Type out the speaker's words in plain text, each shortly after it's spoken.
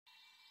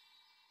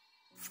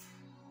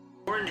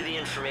According to the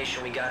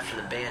information we got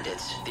from the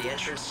bandits, the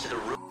entrance to the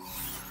ruins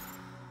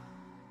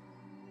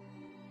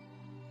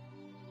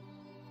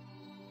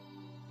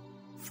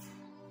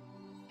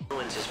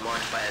is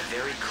marked by a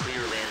very clear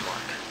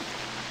landmark.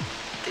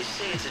 They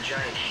say it's a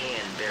giant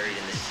hand buried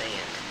in the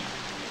sand.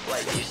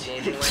 What, do you see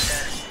anything like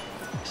that?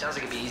 Sounds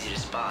like it'd be easy to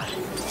spot.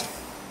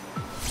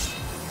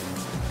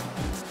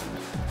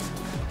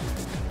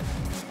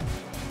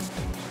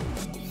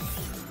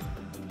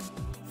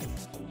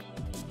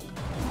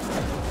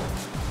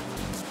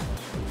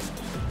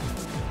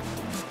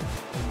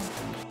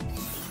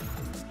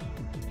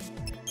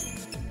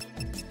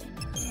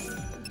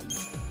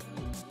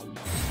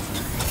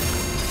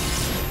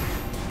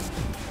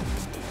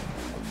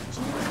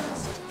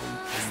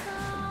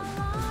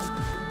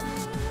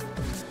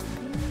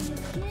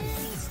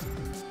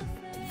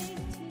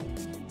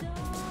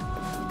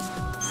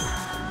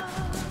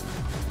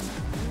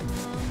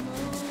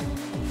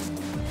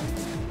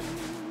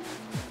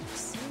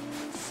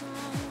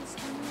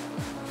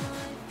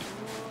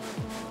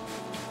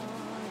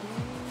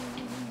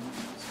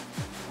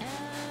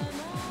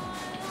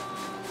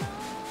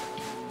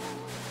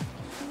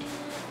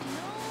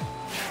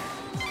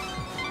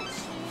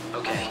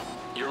 Okay,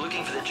 you're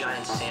looking for the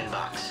giant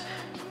sandbox.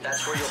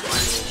 That's where you'll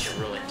find the ancient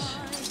ruins.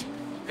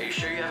 Are you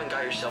sure you haven't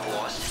got yourself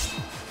lost?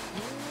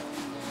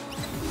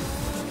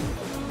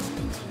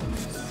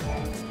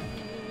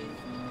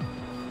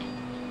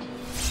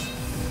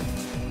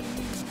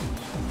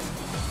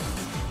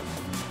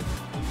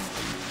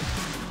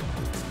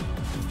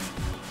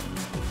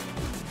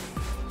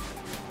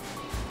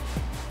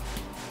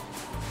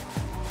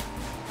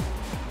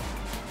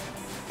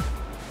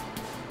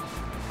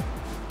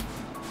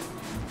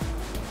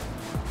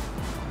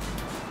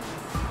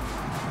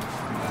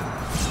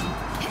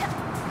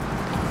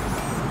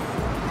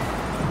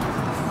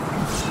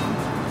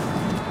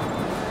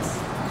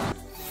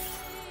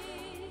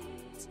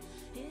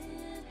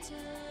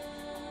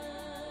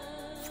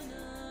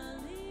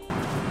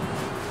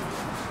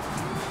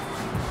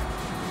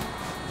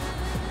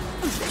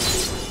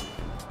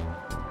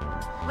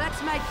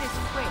 Let's make this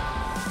quick.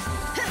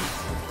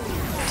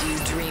 Do you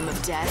dream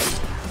of death?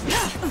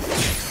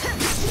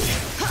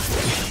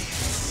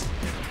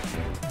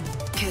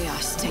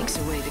 Chaos takes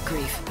away the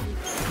grief.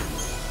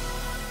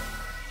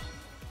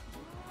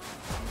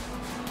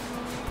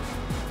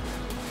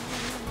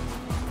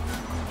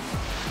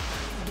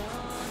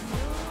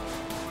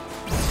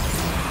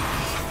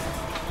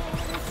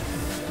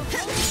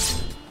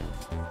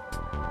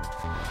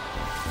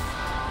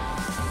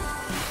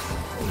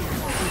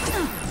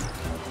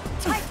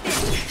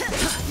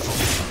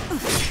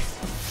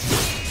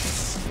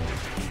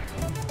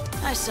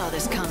 I saw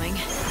this coming.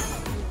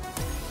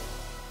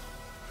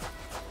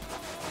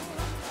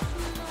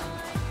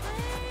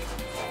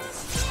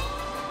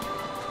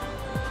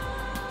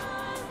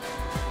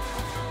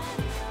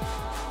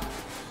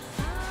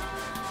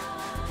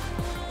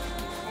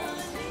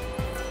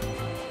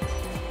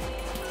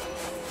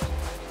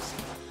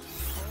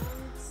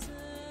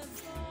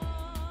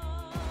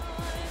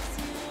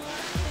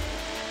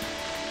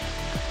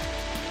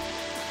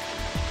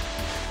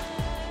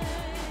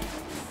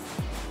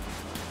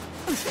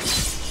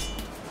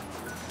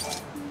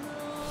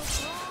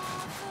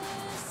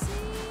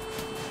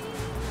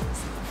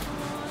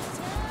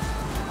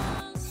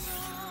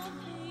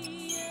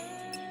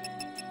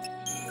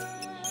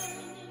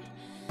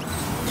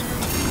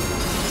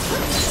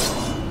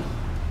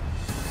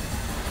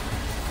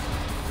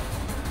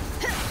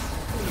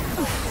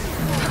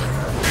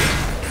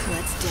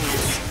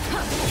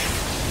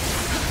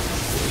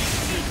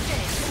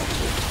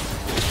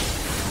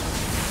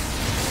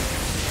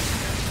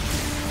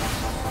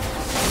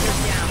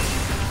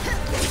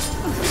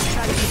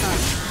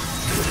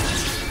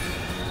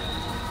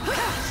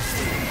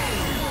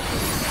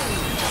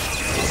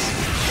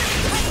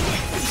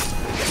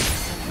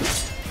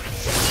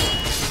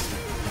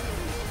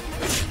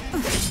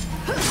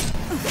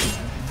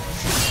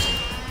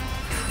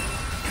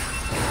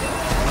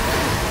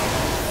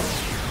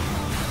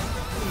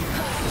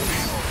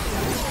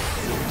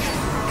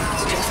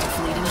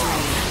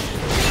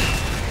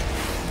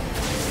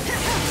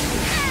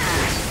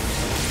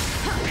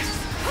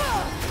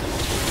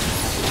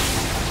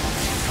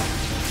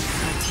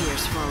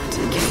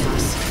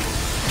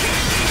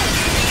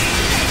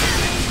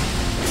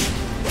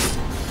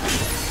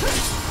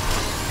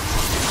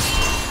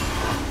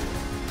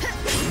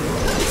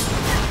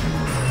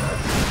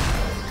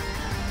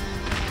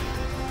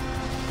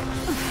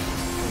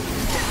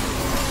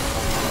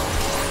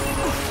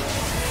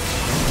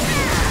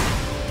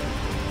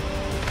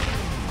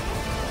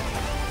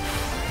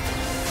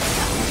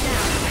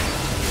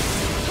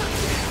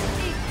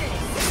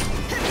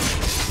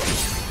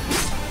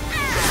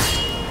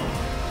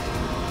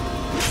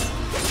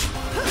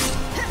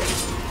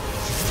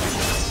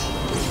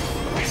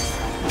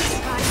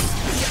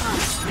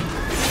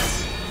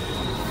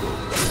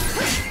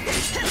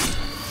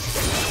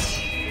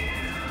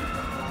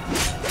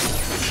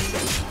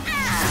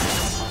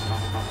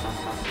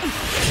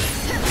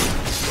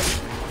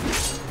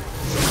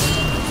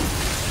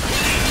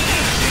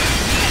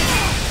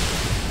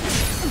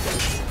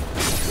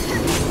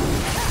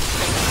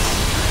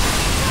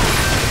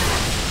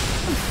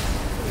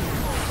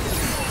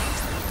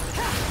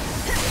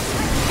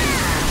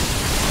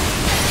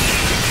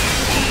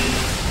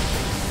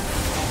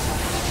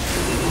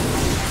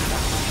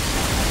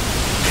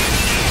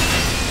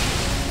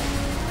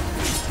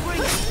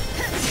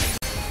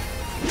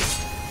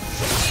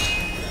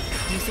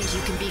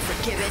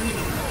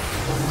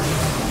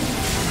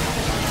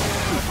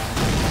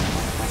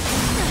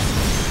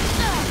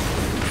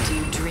 Do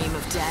you dream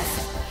of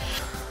death?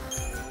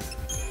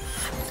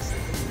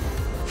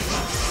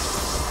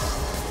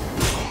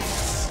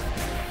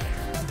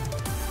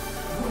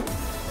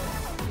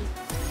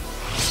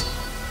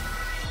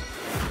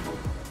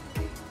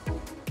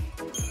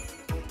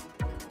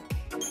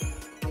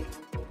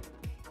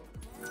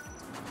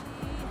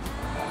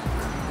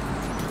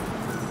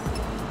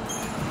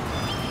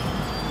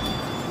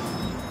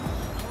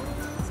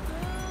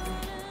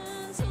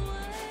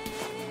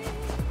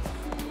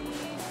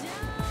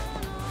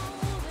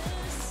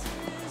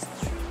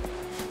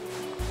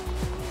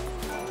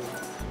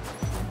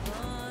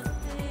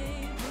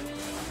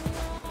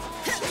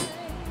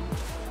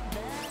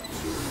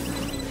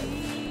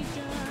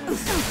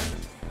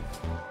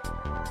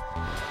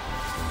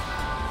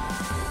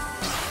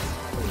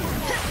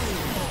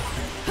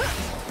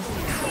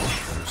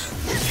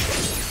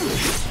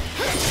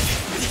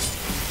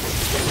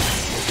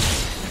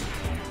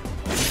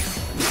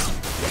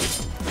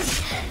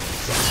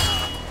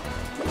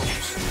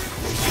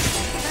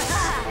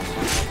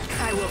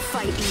 I will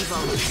fight evil.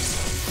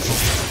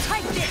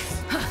 Take this!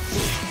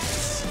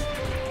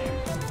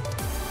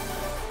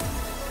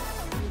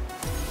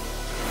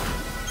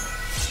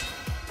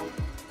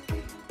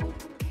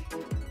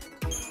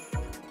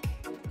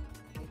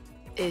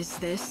 Is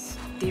this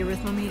the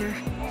arithmometer?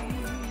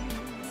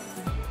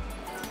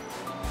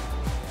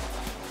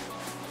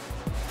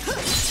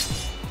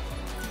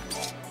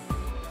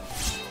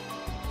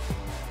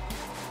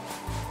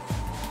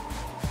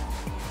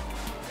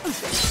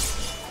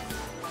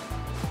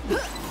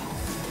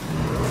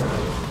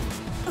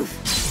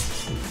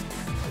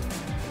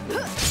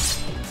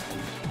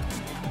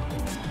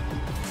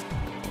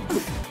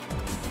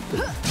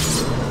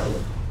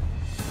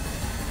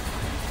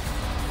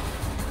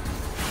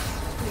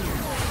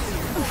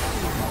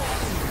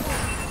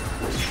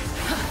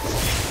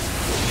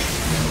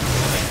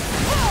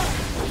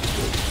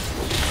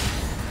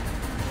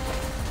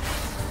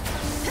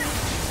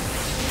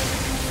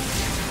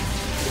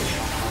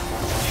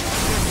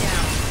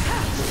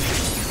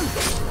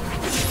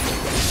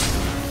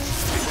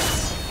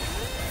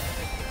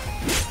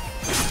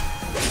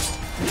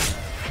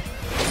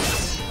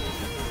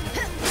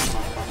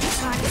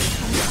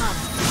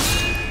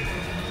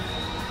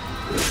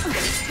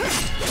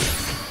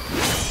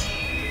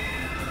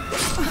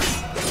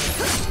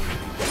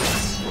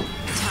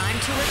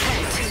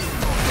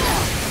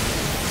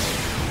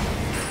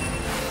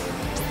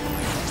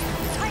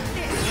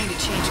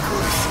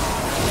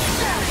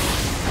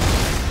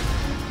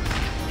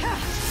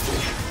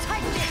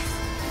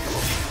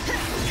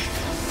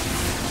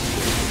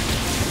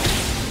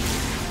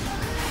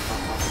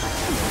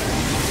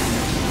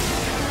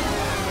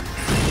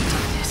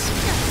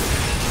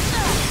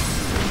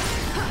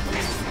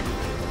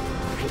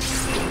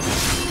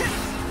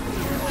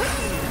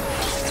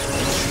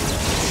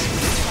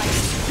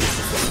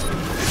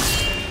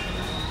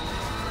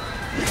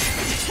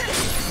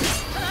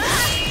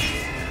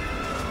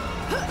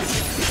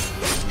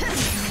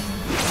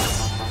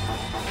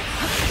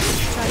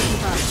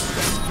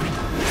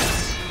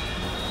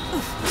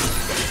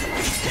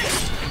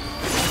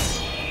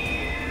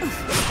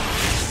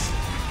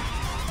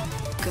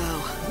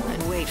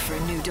 For a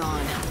new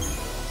dawn.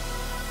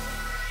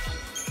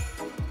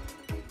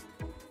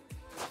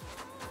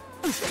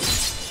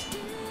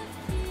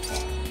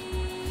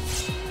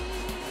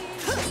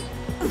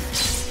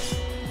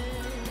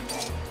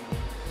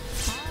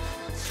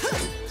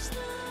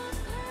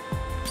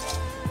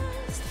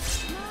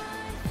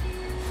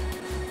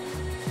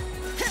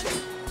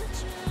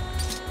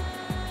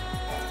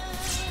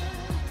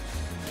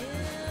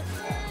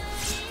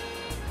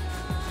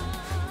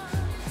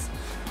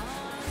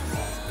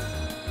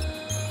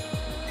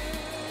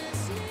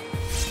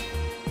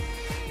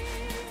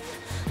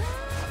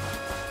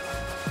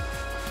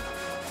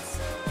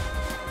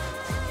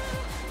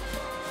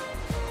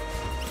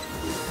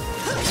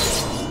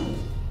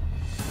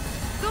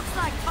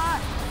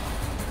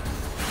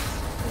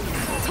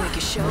 Make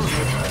a show of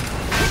it.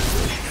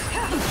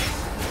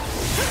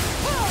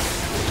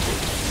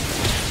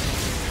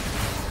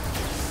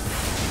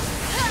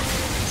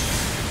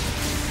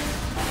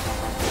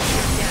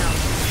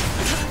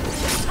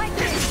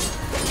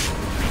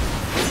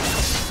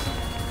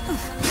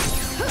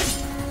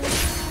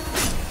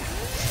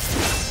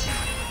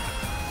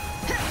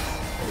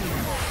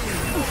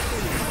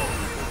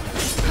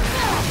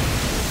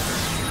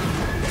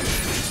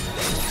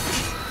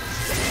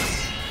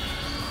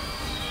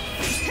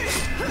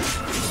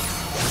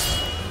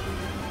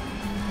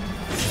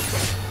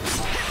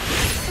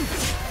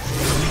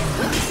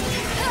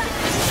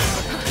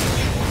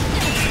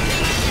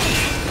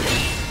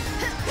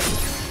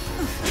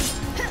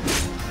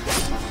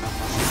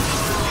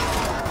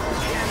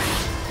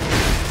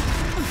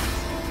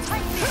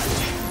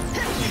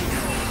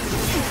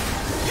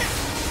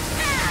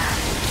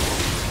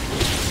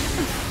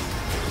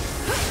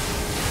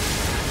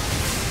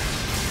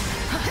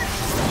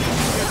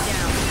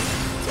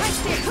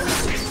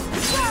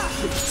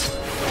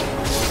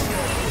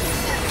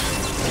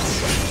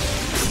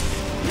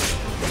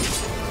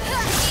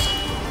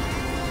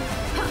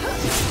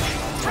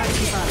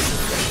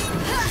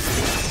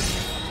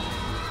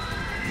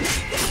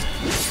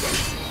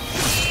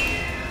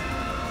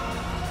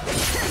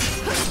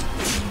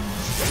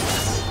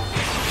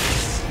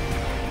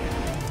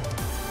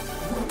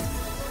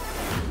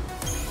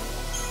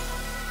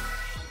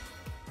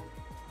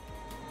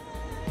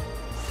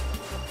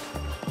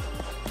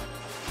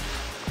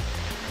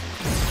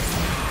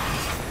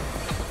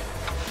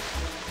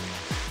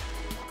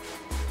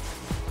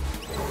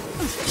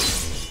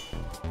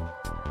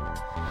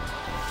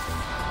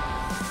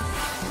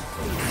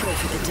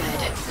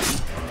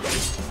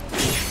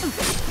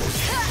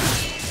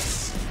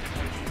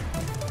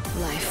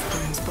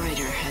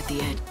 brighter at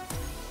the edge.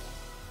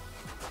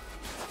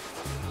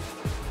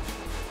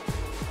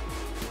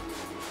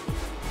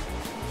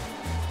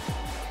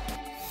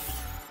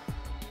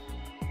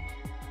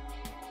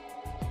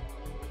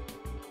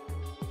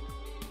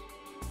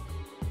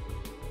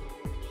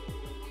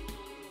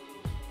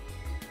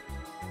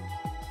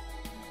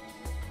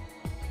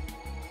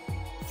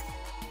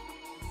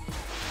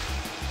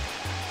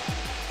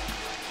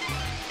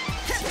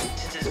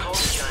 Since it's called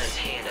the Giant's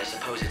Hand, I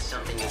suppose it's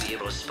something you'll be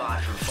able to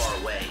spot from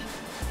far away.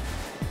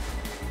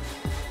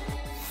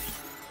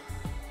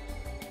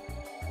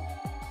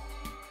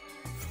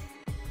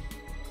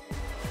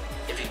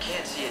 If you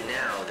can't see it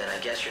now, then I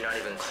guess you're not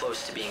even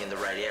close to being in the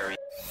right area.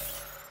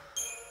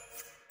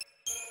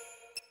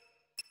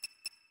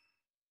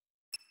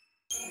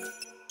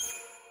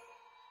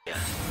 Yeah.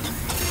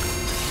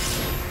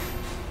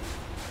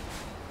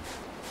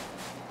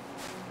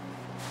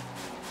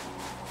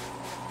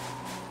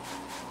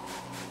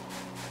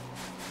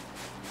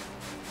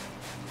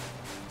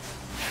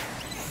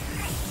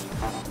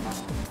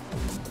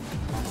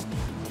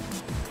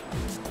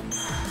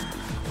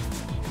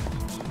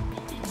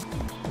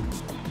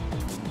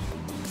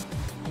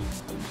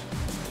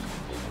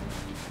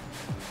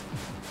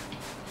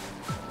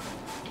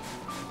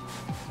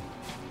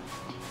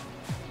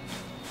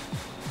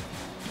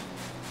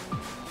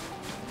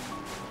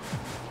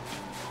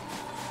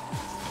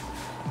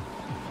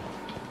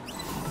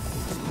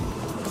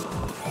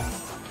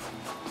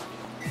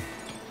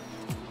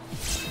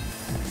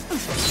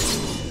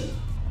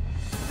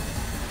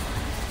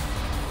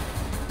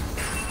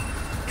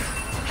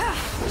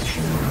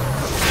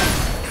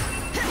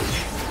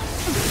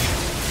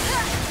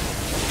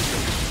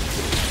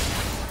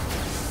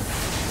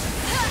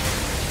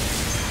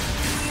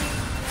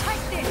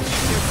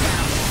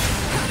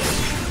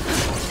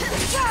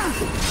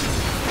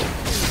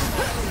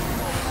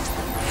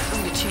 I'm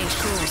gonna change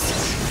course.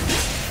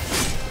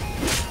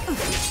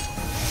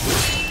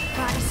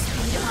 Gotta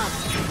speed up.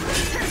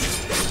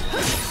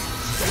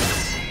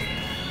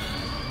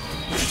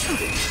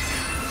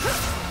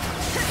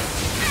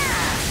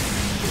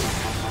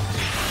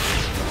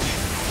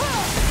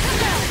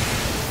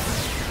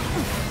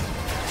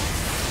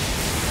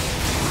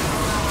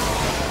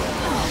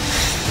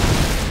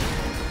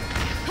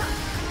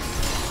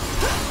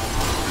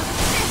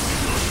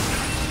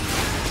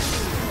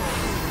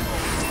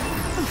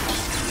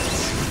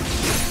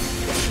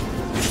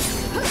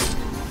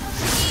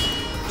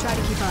 Try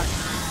to keep up.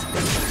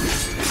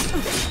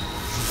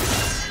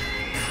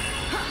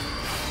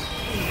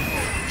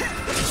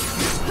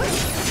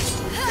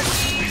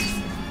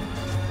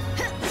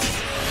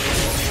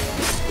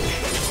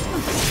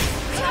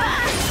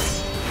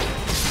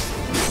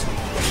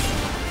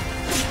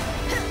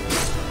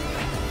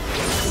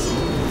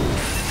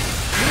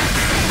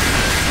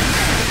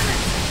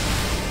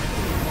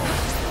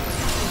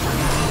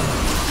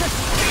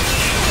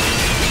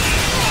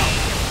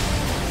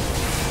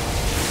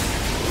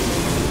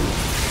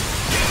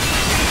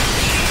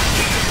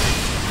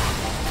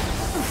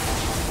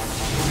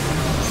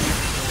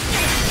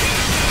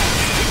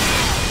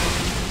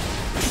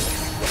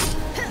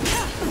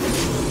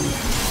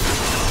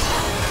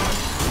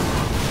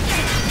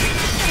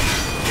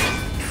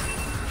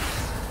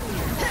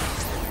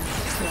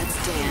 Let's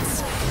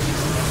dance.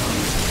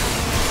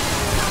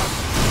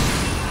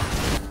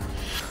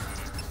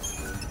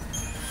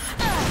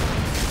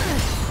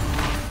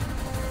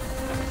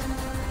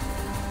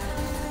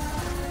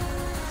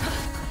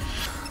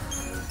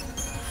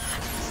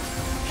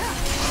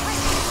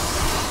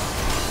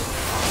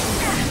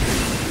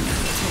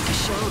 Make a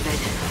show of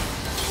it.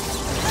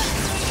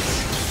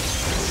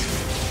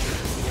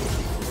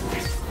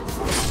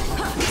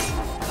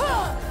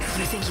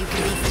 You think you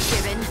can be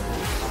forgiven?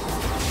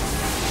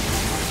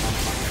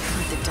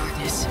 Let the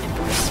darkness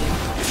embrace you.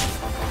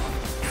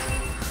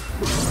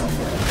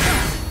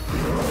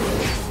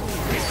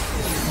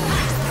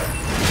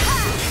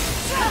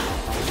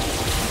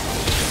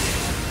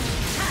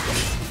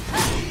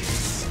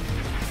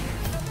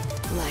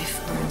 Life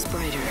burns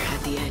brighter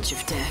at the edge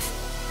of death.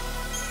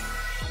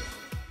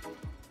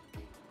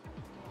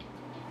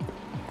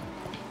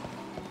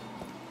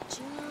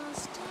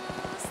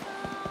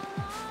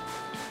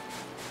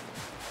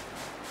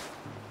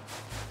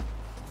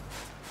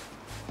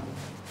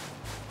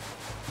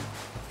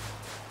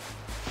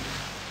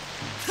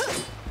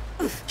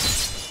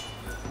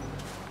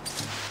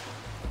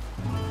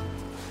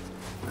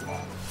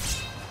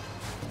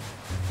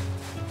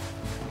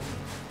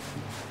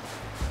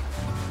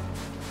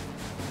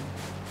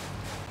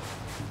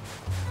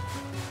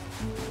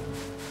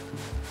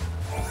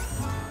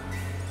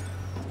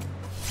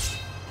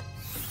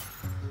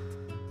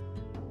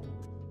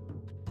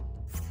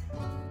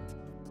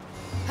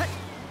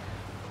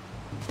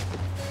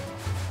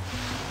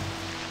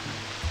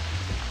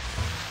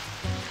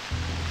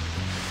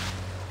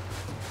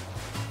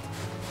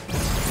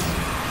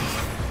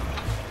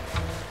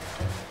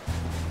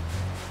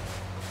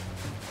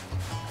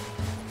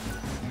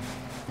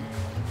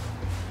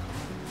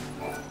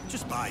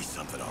 Just buy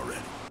something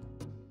already.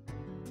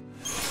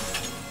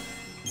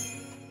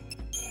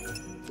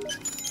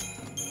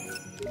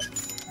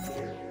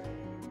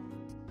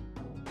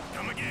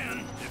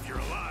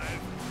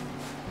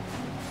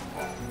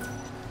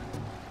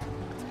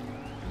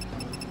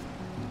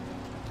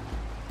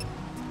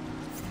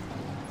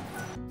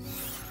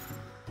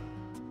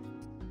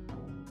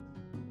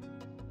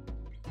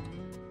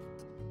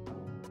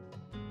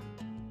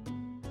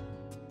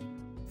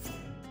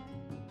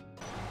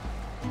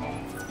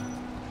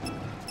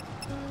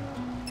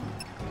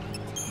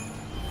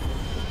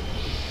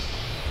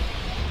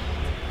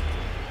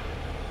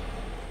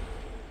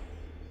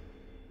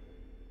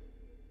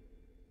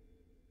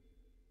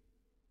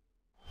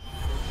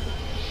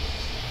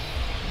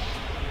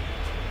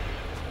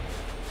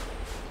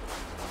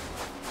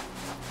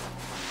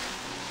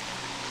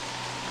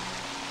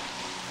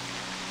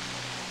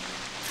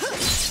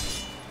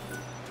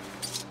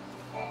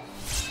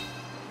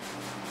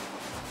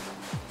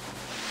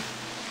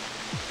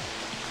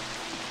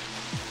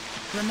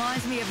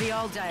 Reminds me of the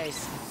old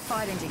days,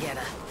 fighting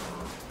together.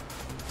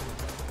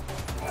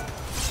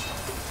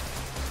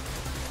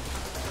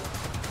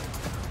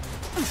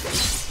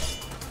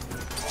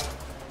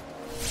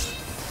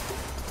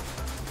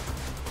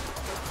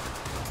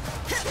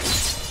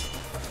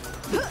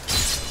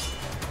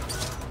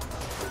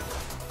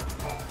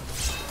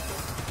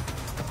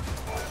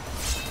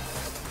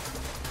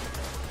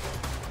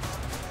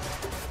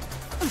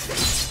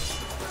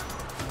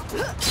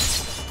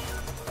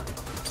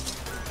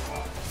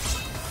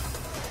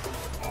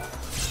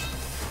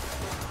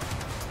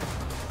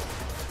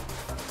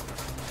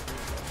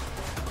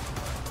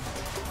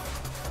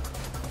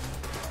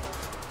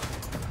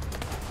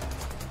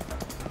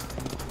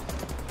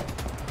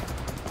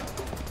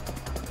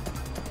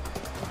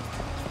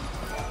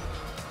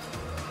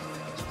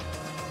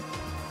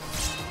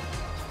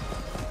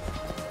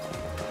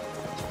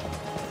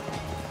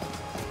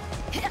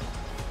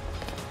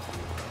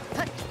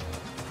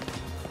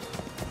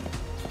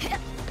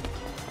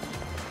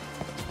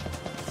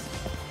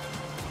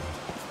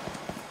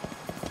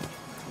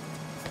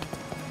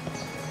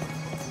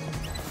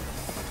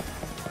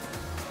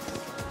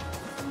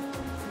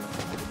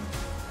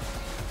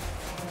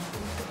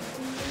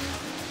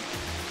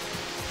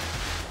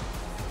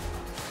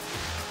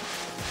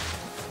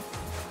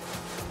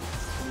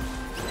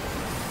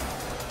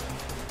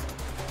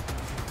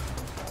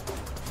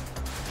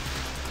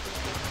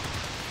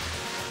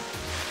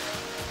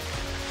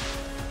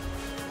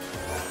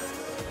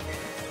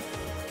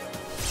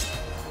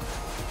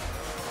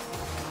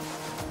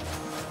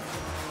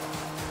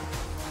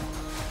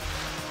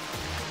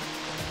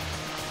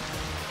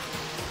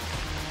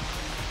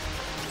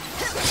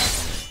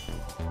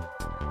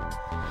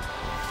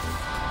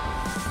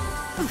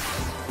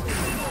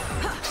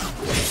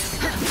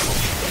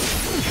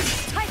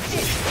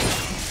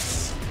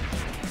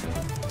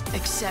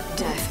 Accept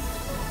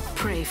death.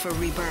 Pray for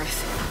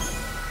rebirth.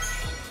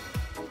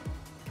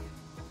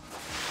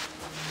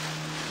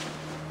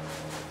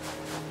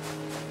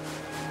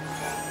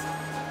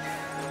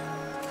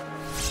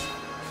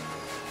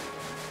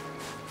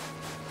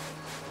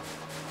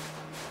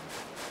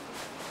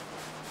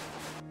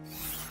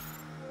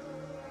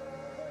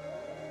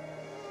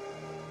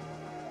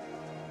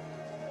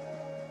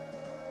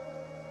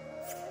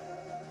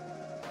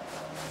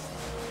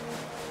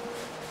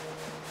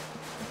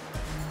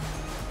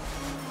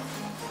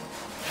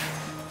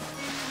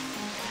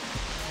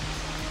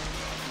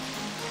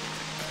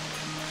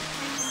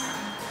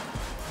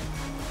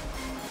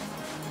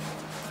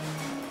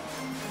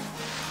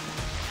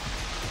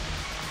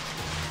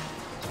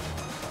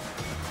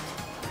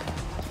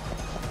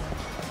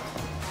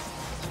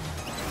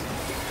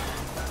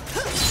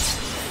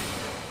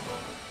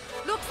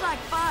 Like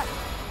fun.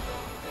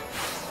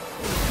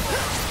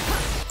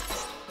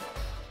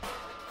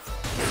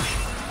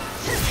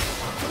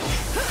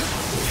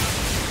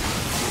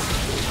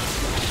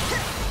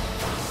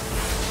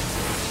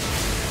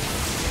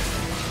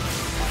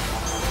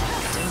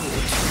 Don't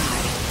even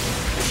try.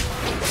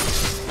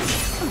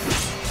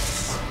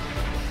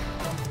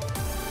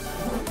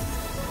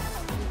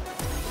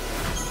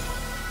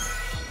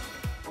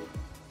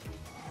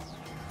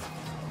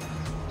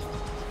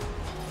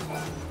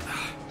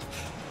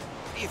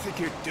 What do you think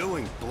you're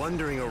doing,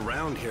 blundering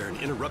around here and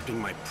interrupting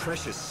my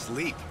precious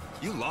sleep?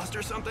 You lost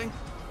or something?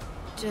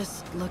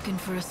 Just looking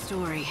for a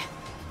story.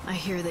 I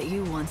hear that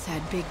you once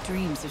had big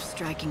dreams of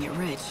striking it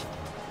rich.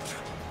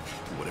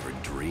 Whatever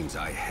dreams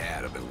I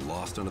had have been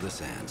lost under the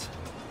sands.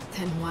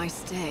 Then why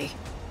stay?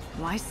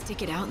 Why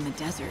stick it out in the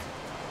desert?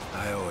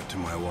 I owe it to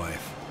my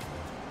wife.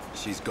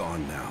 She's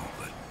gone now,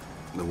 but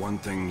the one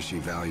thing she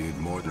valued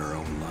more than her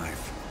own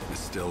life is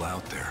still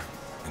out there,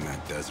 in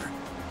that desert.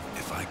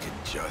 If I could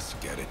just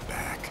get it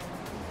back,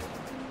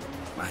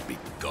 I'd be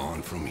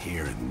gone from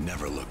here and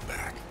never look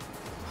back.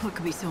 What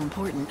could be so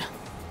important?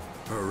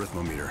 Her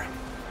arithmometer.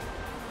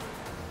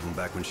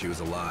 Back when she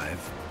was alive,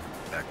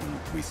 back when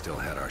we still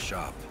had our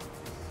shop,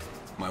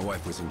 my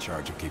wife was in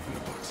charge of keeping the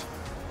books.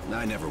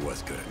 I never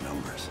was good at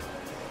numbers.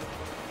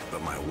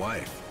 But my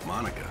wife,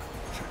 Monica,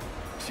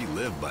 she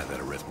lived by that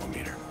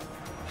arithmometer.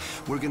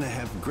 We're gonna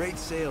have great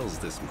sales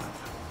this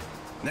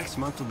month. Next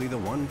month will be the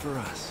one for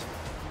us.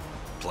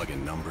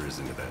 Plugging numbers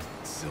into that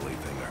silly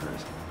thing of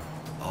hers.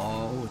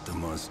 All with the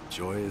most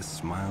joyous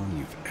smile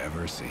you've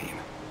ever seen.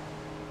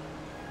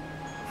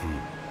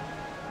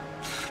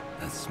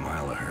 That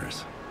smile of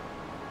hers.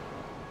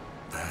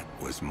 That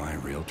was my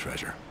real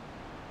treasure.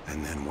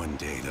 And then one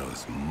day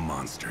those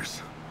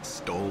monsters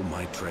stole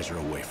my treasure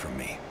away from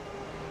me.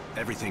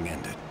 Everything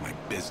ended. My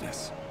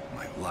business,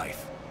 my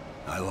life.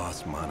 I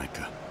lost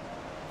Monica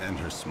and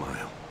her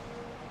smile.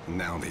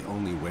 Now the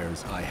only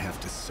wares I have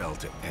to sell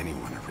to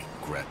anyone are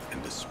regret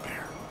and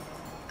despair.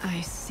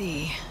 I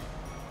see.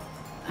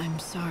 I'm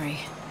sorry.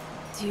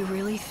 Do you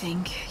really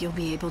think you'll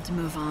be able to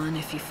move on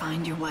if you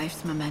find your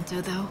wife's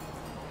memento, though?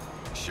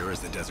 Sure as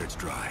the desert's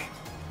dry.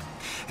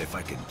 If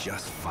I could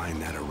just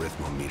find that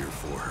arithmometer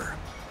for her,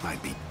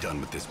 I'd be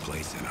done with this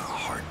place in a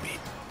heartbeat.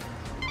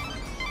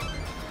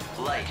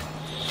 Light,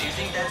 do you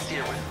think that's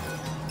the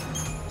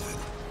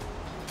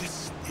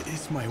This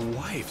is my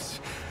wife's.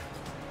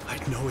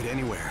 I'd know it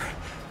anywhere.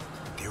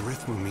 The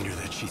arithmometer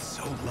that she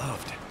so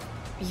loved.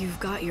 You've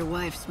got your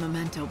wife's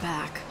memento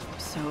back,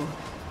 so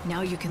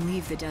now you can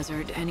leave the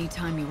desert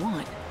anytime you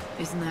want.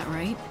 Isn't that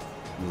right?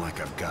 Like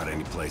I've got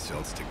any place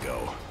else to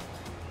go.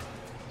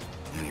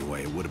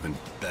 Anyway, it would have been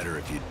better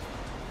if you'd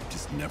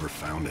just never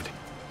found it.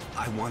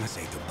 I want to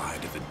say goodbye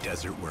to the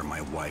desert where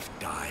my wife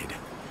died.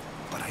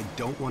 But I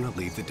don't want to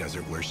leave the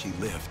desert where she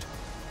lived.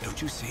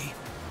 Don't you see?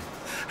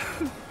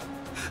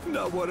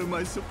 Now what am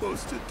I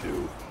supposed to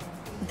do?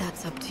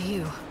 That's up to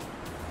you.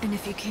 And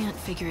if you can't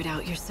figure it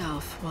out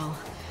yourself, well,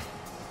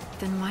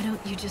 then why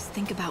don't you just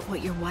think about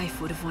what your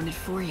wife would have wanted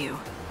for you?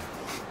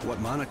 What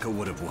Monica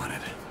would have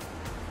wanted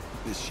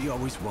is she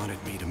always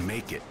wanted me to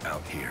make it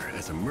out here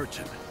as a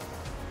merchant.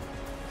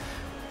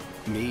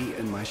 Me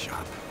and my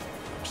shop.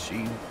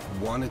 She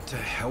wanted to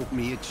help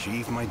me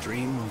achieve my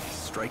dream of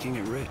striking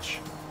it rich.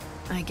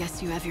 I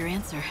guess you have your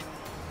answer.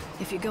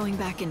 If you're going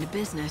back into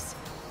business,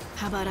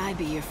 how about I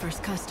be your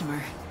first customer?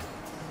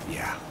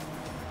 Yeah.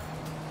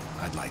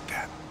 I'd like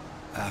that.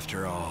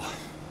 After all,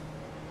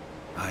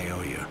 I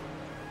owe you.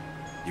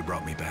 You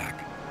brought me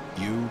back.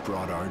 You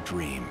brought our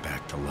dream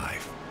back to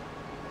life.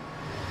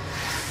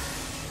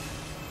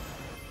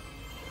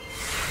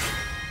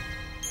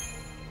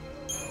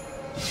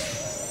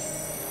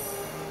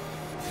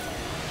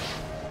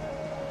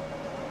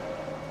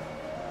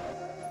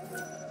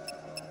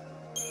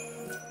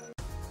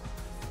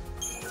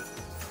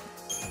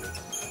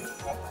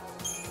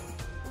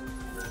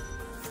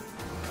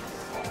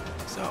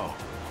 So,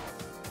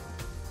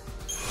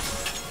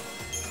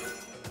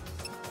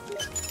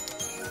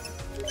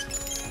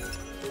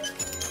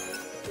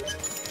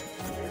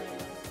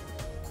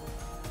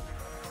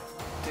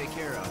 take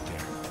care out there.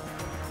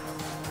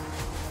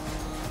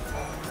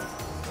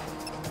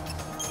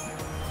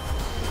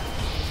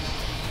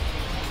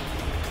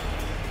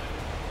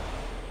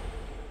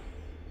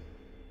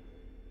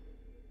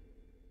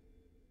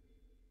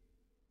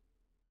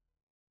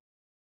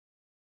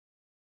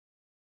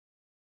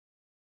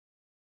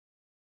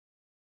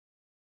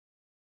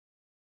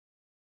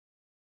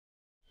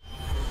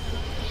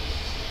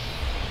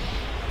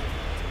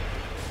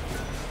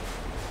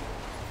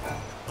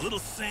 A little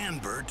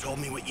sandbird told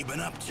me what you've been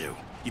up to.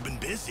 You've been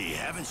busy,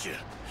 haven't you?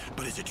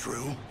 But is it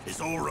true?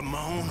 Is old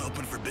Ramon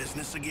open for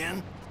business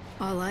again?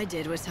 All I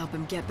did was help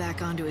him get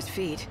back onto his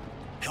feet.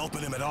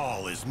 Helping him at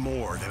all is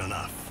more than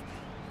enough.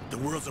 The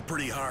world's a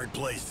pretty hard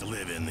place to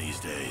live in these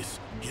days.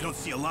 You don't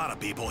see a lot of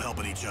people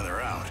helping each other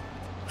out.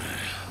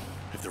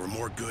 If there were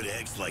more good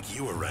eggs like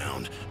you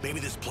around, maybe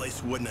this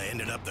place wouldn't have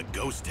ended up the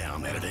ghost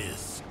town that it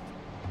is.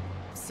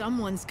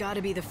 Someone's got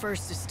to be the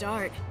first to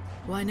start.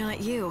 Why not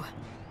you?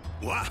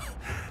 Why?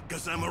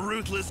 Because I'm a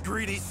ruthless,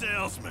 greedy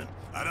salesman.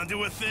 I don't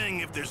do a thing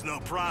if there's no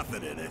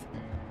profit in it.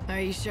 Are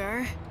you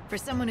sure? For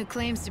someone who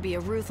claims to be a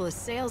ruthless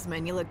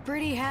salesman, you look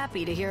pretty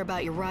happy to hear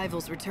about your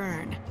rival's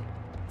return.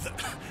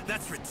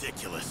 That's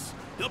ridiculous.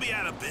 He'll be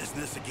out of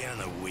business again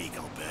in a week,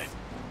 I'll bet.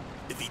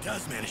 If he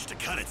does manage to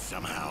cut it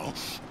somehow,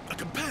 a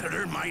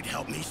competitor might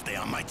help me stay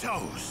on my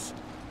toes.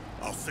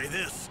 I'll say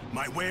this,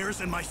 my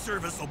wares and my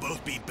service will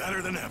both be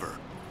better than ever.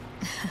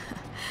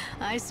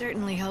 I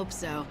certainly hope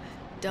so.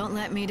 Don't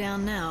let me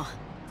down now.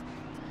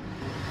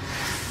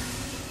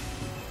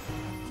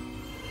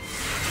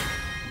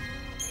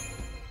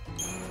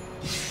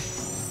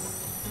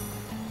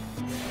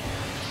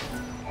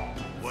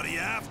 What do you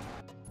have?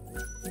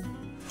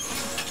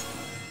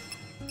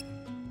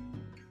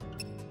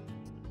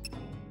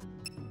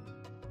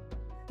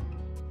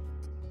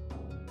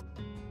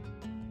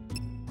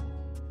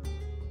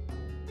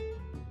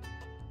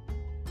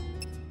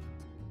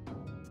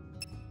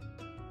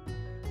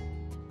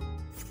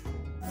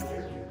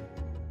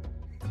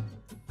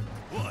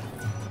 What?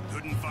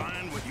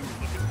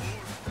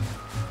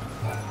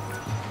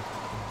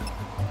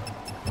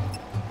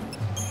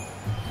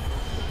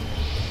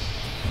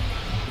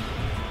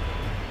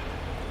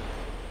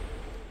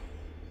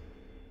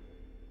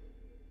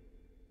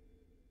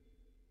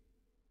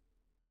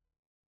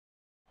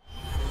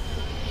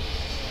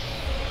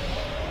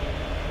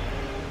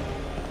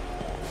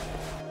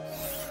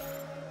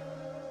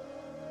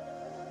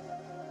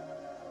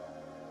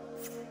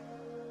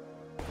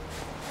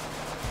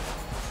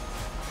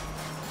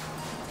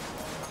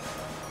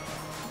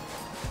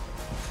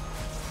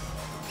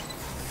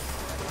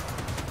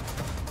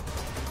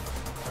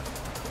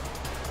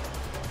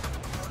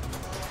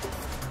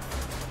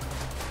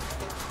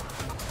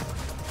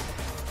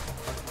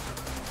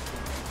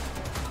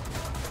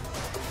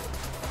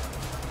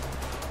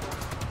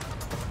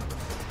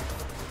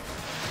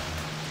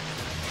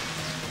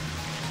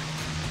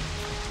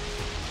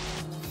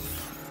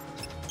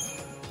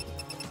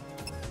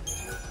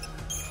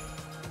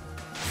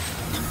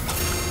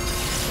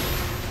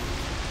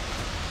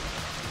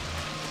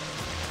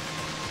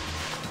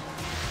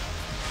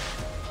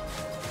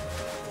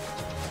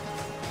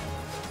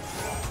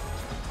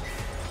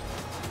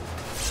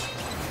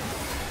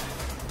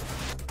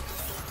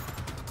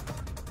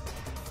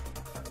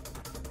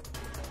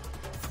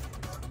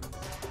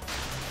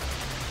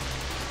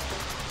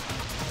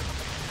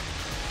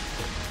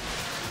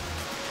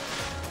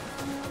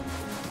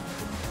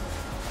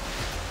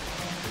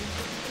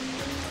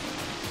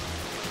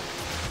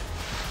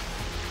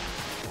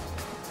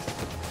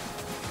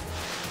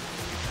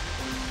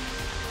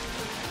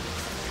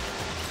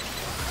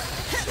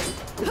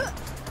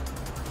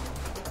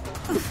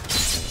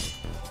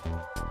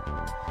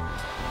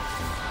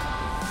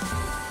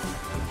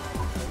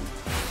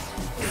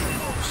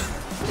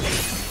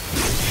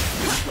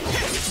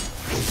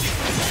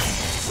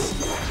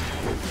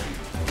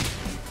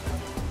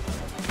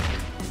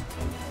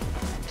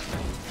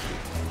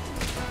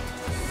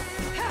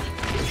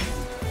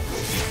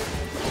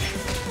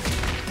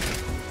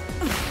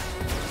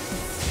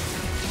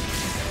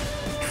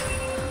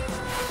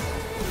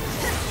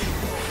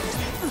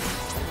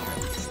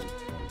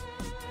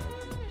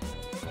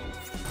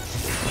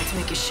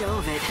 show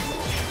of it.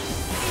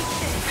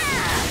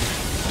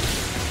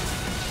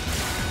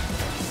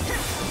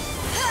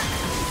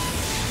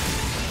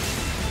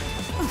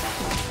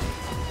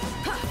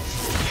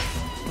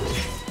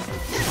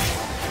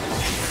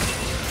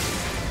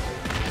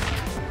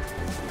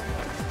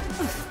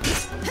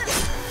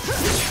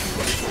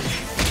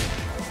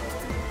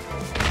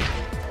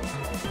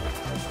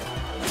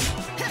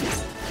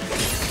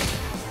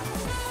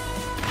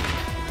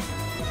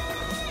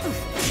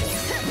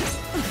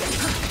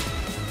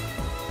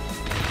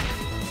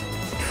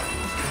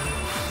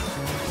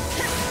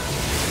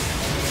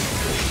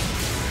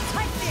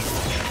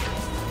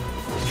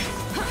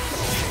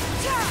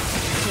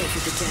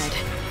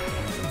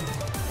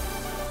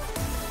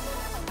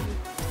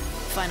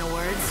 Final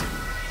words?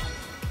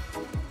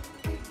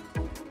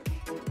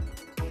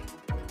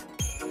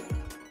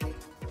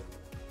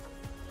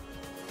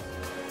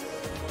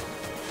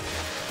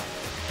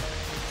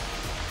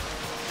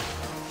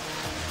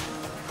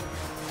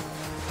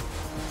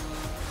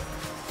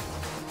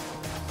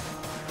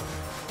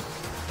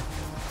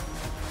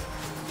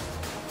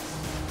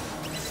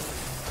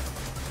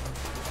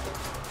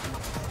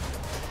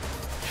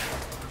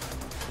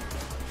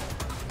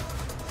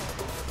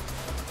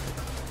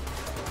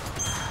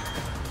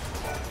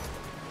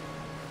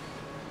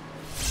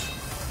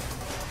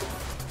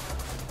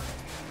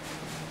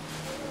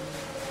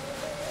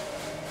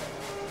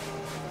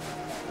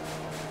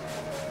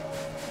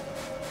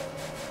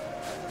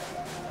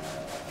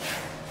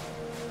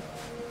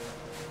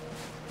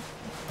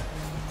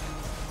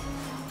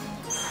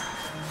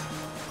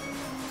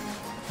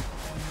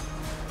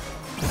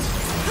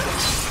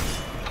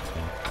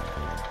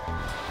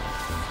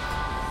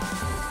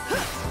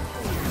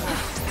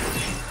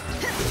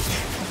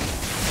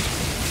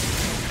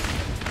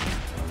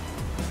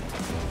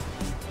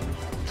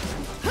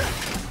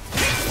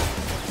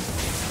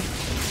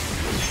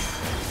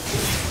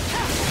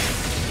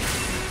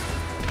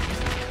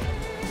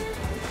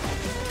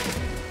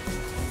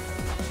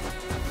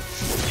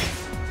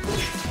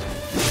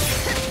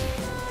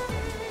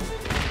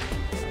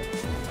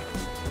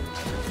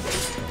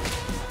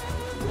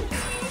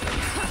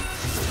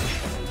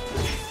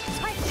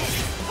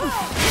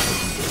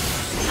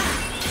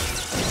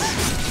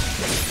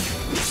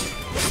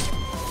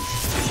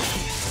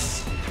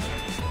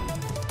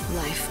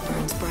 Life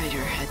burns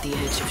brighter at the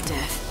edge of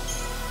death.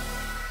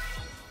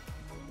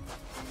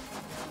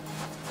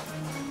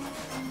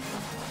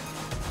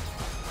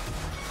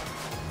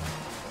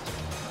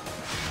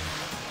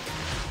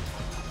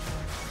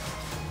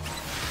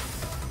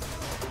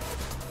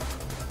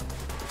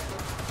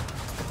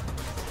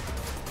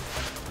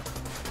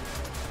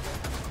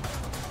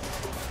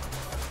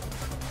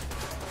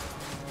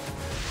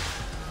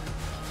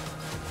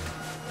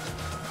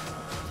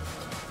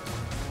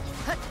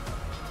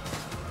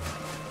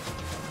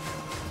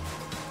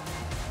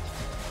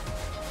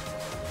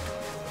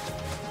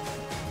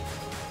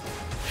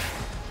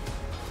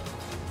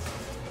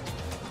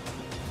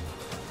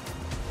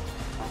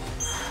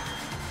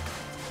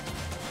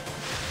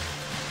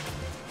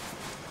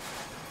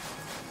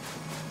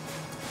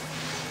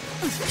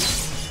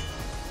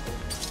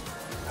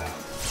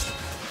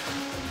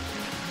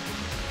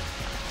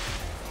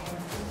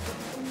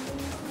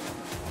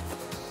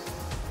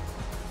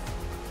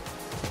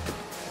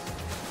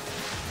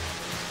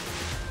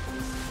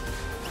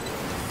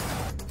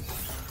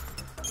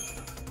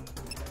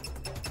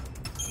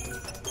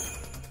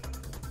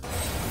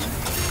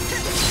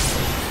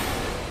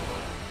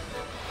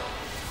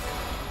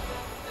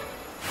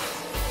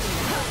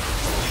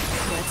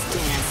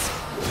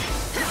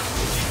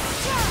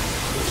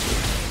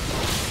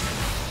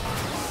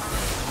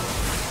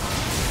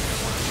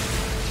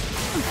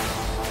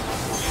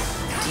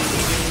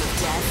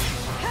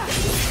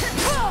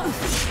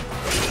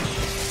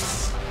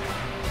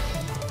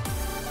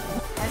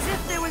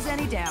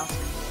 Any doubt.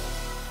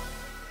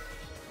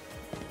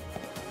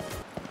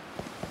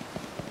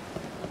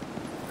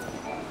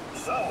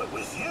 So it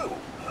was you.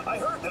 I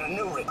heard that a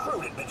new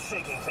recruit had been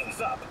shaking things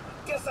up.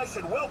 Guess I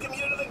should welcome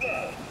you to the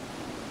gang.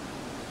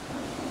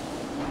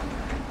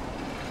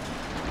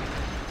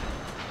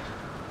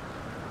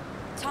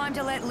 Time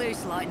to let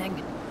loose,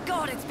 Lightning.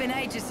 God, it's been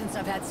ages since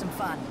I've had some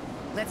fun.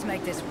 Let's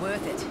make this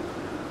worth it.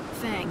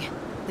 Fang,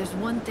 there's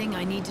one thing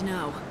I need to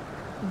know.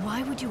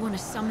 Why would you want to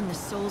summon the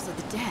souls of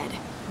the dead?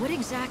 What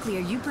exactly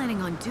are you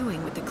planning on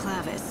doing with the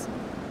clavis?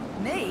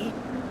 Me?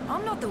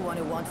 I'm not the one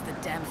who wants the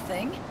damn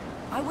thing.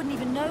 I wouldn't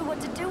even know what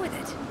to do with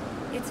it.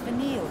 It's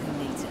Vanille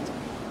who needs it.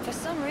 For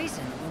some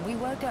reason, when we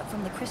woke up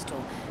from the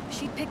crystal,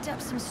 she picked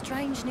up some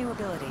strange new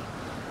ability.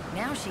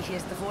 Now she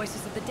hears the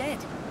voices of the dead.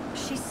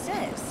 She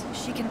says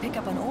she can pick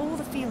up on all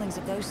the feelings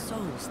of those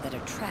souls that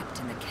are trapped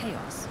in the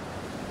chaos.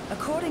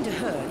 According to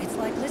her, it's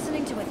like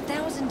listening to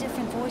 1,000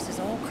 different voices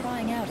all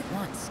crying out at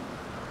once.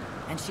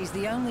 And she's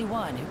the only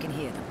one who can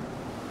hear them.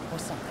 Or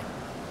something.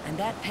 And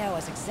that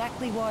power's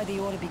exactly why the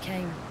Order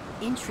became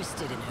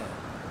interested in her.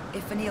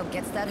 If Vanille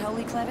gets that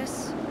holy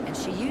clavis, and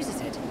she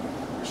uses it,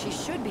 she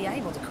should be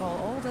able to call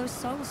all those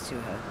souls to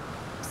her.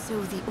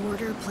 So the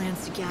Order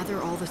plans to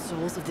gather all the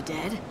souls of the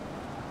dead?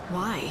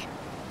 Why?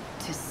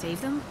 To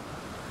save them?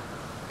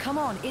 Come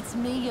on, it's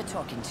me you're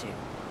talking to.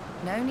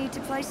 No need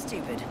to play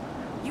stupid.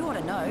 You ought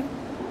to know.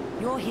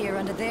 You're here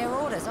under their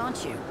orders,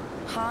 aren't you?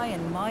 High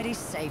and mighty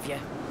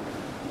savior.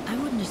 I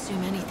wouldn't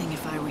assume anything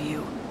if I were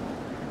you.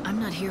 I'm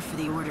not here for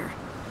the Order.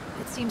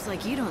 It seems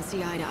like you don't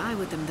see eye to eye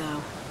with them,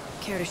 though.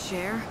 Care to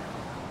share?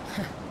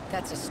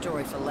 That's a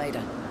story for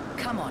later.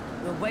 Come on,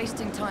 we're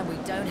wasting time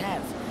we don't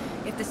have.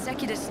 If the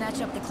Secular snatch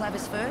up the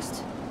Clavers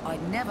first,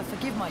 I'd never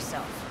forgive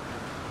myself.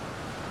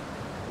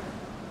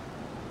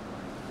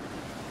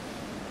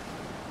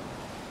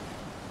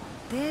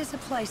 There's a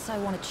place I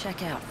want to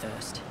check out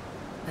first.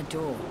 A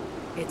door.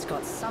 It's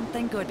got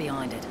something good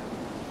behind it.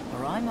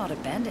 Or I'm not a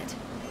bandit.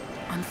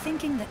 I'm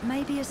thinking that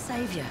maybe a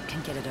savior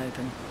can get it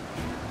open.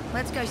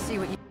 Let's go see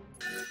what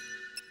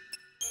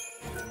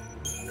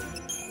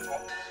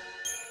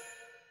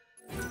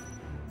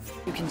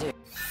you can do.